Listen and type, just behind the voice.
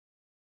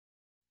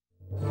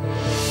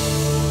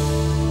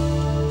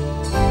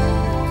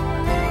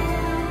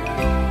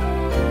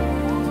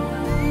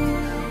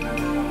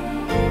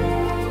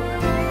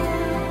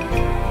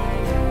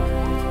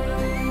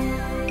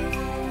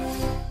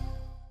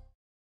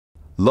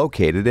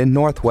Located in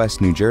northwest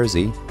New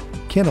Jersey,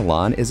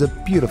 Kinnelon is a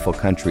beautiful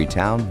country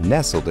town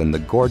nestled in the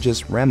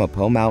gorgeous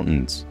Ramapo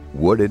Mountains.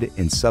 Wooded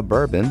and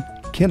suburban,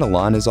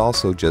 Kinnelon is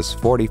also just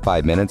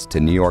 45 minutes to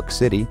New York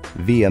City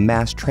via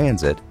mass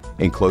transit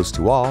and close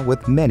to all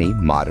with many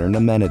modern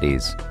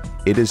amenities.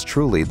 It is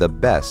truly the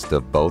best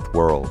of both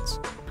worlds.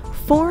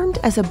 Formed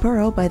as a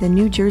borough by the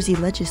New Jersey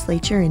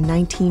legislature in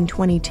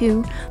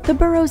 1922, the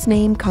borough's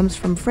name comes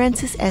from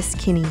Francis S.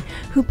 Kinney,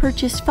 who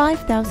purchased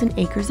 5,000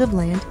 acres of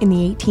land in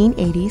the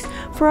 1880s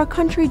for a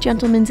country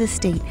gentleman's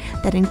estate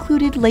that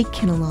included Lake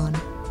Kinnelon.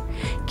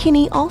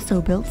 Kinney also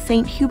built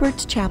St.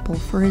 Hubert's Chapel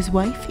for his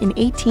wife in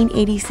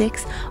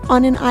 1886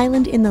 on an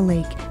island in the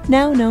lake,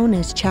 now known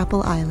as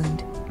Chapel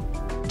Island.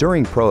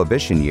 During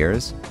Prohibition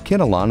years,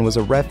 Kinnelon was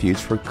a refuge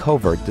for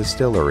covert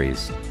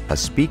distilleries. A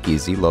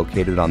speakeasy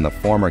located on the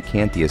former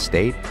Canty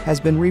estate has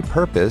been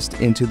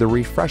repurposed into the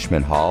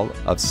refreshment hall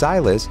of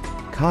Silas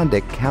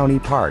Condic County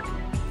Park.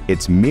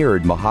 Its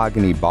mirrored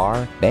mahogany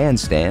bar,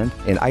 bandstand,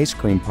 and ice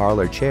cream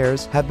parlor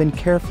chairs have been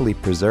carefully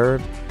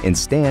preserved and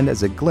stand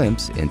as a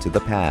glimpse into the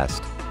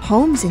past.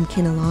 Homes in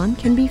Kinnelon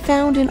can be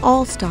found in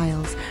all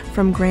styles,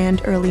 from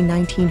grand early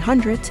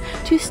 1900s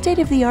to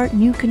state-of-the-art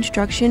new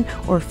construction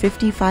or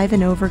 55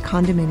 and over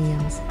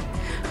condominiums.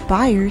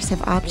 Buyers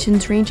have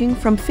options ranging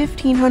from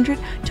 1,500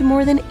 to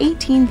more than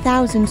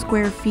 18,000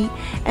 square feet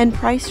and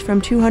priced from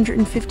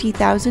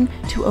 $250,000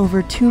 to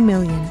over $2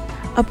 million.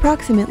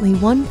 Approximately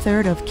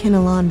one-third of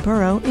Kinnelon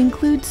Borough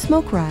includes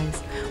Smoke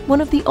Rise,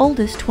 one of the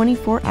oldest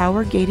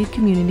 24-hour gated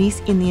communities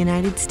in the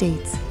United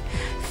States.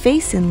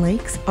 Faison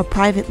Lakes, a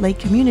private lake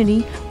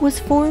community, was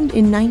formed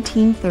in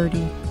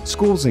 1930.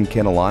 Schools in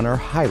Kinnelon are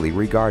highly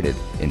regarded.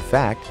 In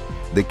fact,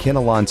 the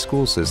Kinnelon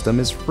school system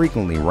is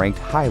frequently ranked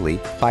highly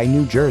by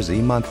New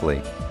Jersey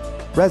Monthly.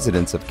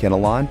 Residents of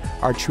Kinnelon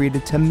are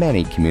treated to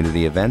many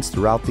community events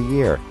throughout the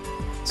year,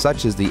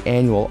 such as the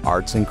annual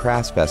Arts and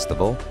Crafts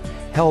Festival,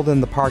 held in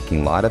the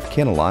parking lot of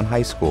Kinnelon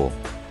High School.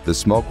 The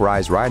Smoke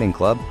Rise Riding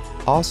Club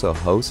also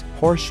hosts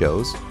horse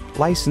shows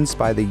licensed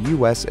by the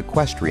U.S.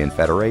 Equestrian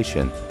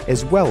Federation,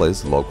 as well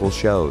as local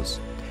shows.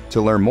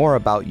 To learn more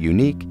about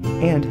unique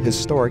and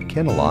historic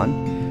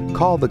Kinnelon,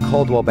 call the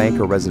Coldwell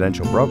Banker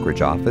Residential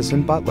Brokerage office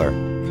in Butler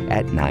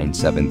at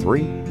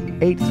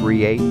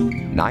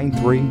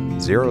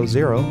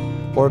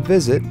 973-838-9300 or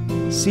visit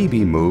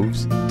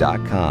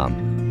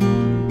cbmoves.com.